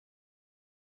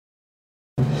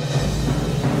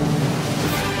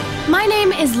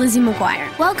is Lizzie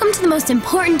McGuire. Welcome to the most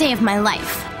important day of my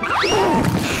life.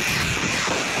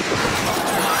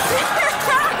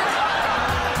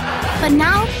 But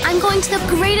now, I'm going to the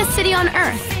greatest city on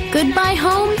earth. Goodbye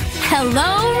home,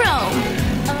 hello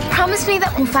Rome. Promise me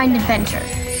that we'll find adventure.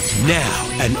 Now,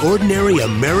 an ordinary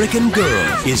American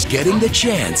girl is getting the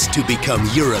chance to become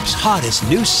Europe's hottest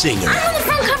new singer. I'm on the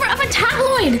front cover of a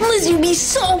tabloid. Lizzie be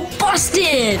so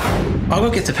busted. I'll go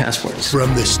get the passports.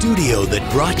 From the studio that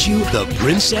brought you The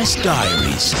Princess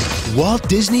Diaries, Walt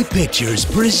Disney Pictures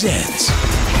presents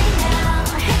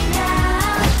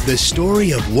the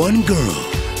story of one girl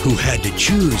who had to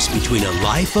choose between a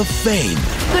life of fame.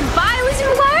 Goodbye, Lizzie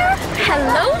McGuire.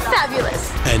 Hello,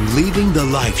 fabulous. And leaving the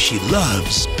life she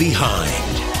loves behind.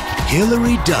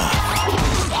 Hilary Duff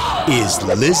is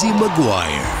Lizzie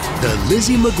McGuire, the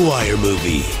Lizzie McGuire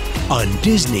movie on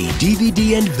Disney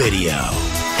DVD and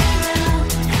video.